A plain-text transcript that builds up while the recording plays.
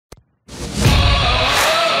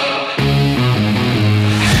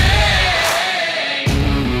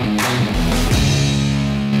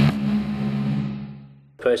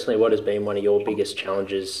personally, what has been one of your biggest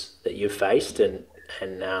challenges that you've faced, and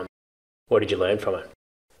what did you learn from it?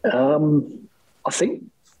 I think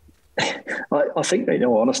in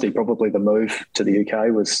all honesty, probably the move to the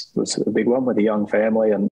UK was a big one, with a young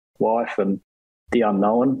family and wife and the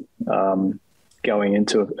unknown, going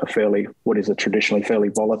into what is a traditionally fairly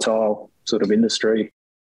volatile sort of industry.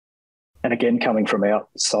 And again, coming from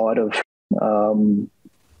outside of the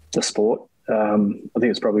sport, I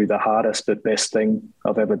think it's probably the hardest but best thing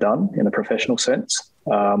I've ever done in a professional sense.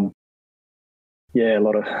 A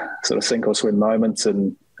lot of sort of sink or swim moments,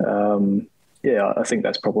 and I think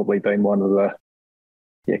that's probably been one of the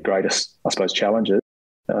greatest, I suppose, challenges,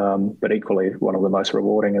 but equally one of the most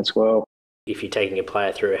rewarding as well. If you're taking a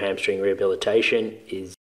player through a hamstring rehabilitation,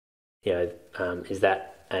 is that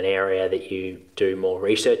an area that you do more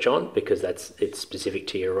research on because it's specific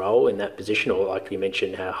to your role in that position? Or like you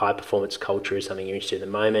mentioned, how high performance culture is something you're interested in at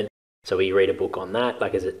the moment. So will you read a book on that?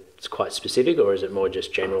 Like, it's quite specific, or is it more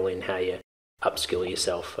just general in how you upskill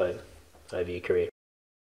yourself over your career?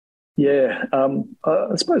 Yeah,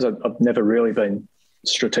 I suppose I've never really been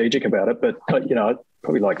strategic about it, but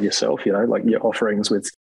probably like yourself, like your offerings with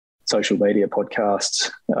social media, podcasts,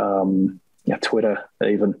 Twitter,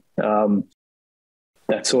 even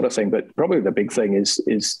that sort of thing. But probably the big thing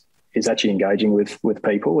is actually engaging with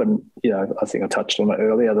people. And I think I touched on it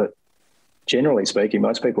earlier that generally speaking,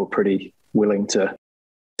 most people are pretty willing to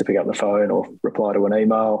pick up the phone or reply to an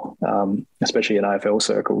email, especially in AFL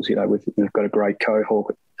circles. We've got a great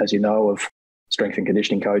cohort, as you know, of strength and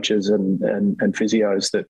conditioning coaches and physios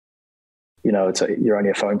that, you're only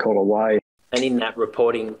a phone call away. And in that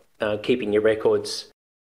reporting, keeping your records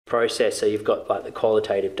process, so you've got like the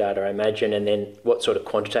qualitative data, I imagine, and then what sort of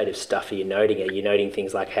quantitative stuff are you noting? Are you noting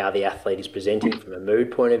things like how the athlete is presenting from a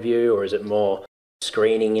mood point of view, or is it more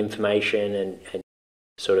screening information and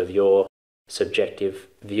sort of your subjective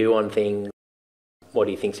view on things? What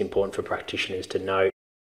do you think is important for practitioners to note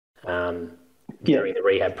during the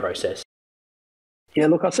rehab process? Yeah,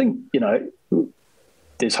 look, I think,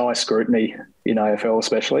 there's high scrutiny in AFL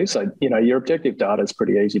especially. So, your objective data is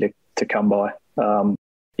pretty easy to come by.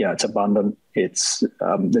 It's abundant.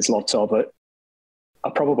 There's lots of it.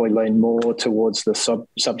 I probably lean more towards the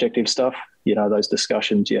subjective stuff, those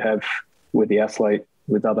discussions you have with the athlete,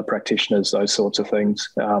 with other practitioners, those sorts of things.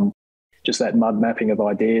 Just that mud mapping of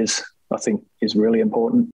ideas, I think, is really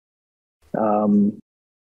important.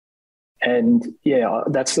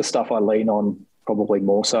 That's the stuff I lean on probably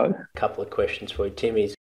more so. A couple of questions for you, Tim.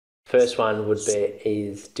 First one would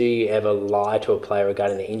be, do you ever lie to a player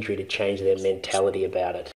regarding the injury to change their mentality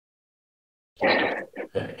about it?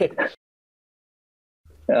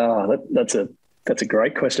 That's a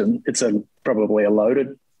great question. It's probably a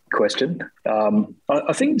loaded question.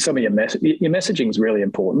 I think some of your messaging is really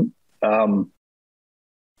important. I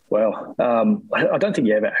don't think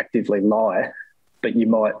you ever actively lie, but you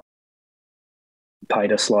might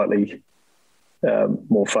paint a slightly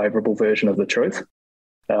more favourable version of the truth.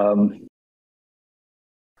 And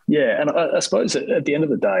I suppose at the end of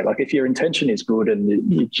the day, like if your intention is good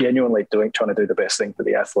and you're genuinely trying to do the best thing for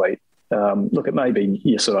the athlete, look, it may be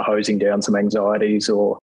you're sort of hosing down some anxieties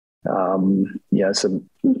or some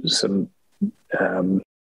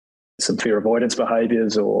fear avoidance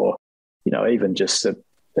behaviours, or even just a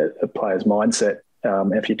player's mindset.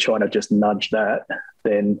 If you're trying to just nudge that,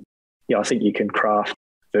 then I think you can craft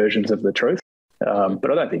versions of the truth.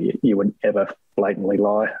 But I don't think you would ever blatantly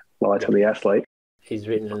lie to the athlete. He's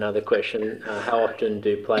written another question. How often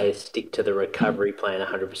do players stick to the recovery plan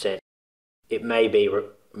 100%? It may be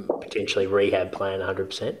potentially rehab plan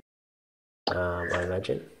 100%, I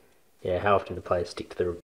imagine. Yeah, how often do players stick to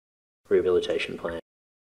the rehabilitation plan?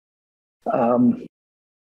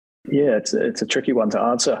 It's a tricky one to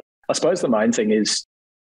answer. I suppose the main thing is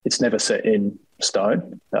it's never set in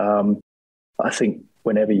stone. I think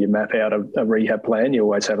whenever you map out a rehab plan, you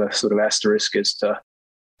always have a sort of asterisk as to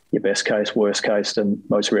your best case, worst case, and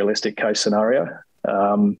most realistic case scenario.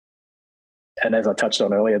 And as I touched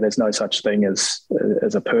on earlier, there's no such thing as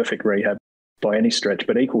a perfect rehab by any stretch,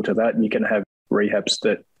 but equal to that, you can have rehabs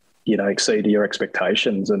that, exceed your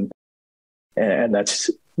expectations. And that's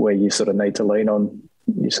where you sort of need to lean on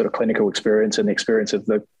your sort of clinical experience and the experience of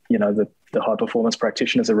the high performance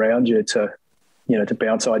practitioners around you to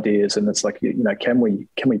bounce ideas. And it's like, can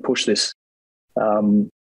we push this?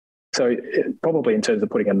 So probably in terms of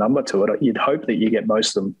putting a number to it, you'd hope that you get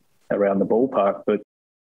most of them around the ballpark, but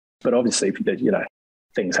obviously,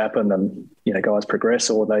 things happen and, guys progress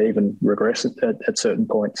or they even regress at certain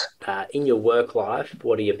points. In your work life,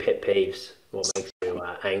 what are your pet peeves? What makes you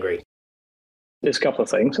angry? There's a couple of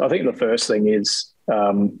things. I think the first thing is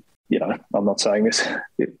I'm not saying this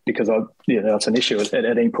because it's an issue at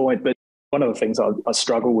any point, but one of the things I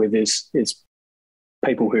struggle with is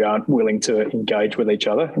people who aren't willing to engage with each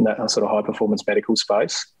other in that sort of high performance medical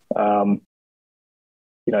space. They're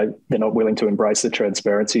not willing to embrace the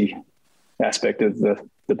transparency aspect of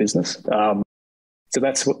the business. So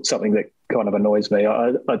that's something that kind of annoys me.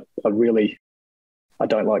 I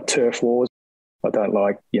don't like turf wars. I don't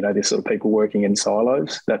like, this sort of people working in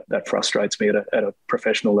silos. That frustrates me at a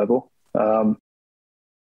professional level. And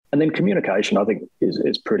then communication, I think,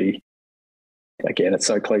 is pretty, again, it's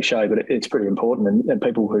so cliche, but it's pretty important. And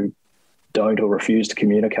people who don't or refuse to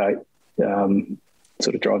communicate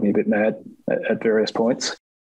sort of drive me a bit mad at various points.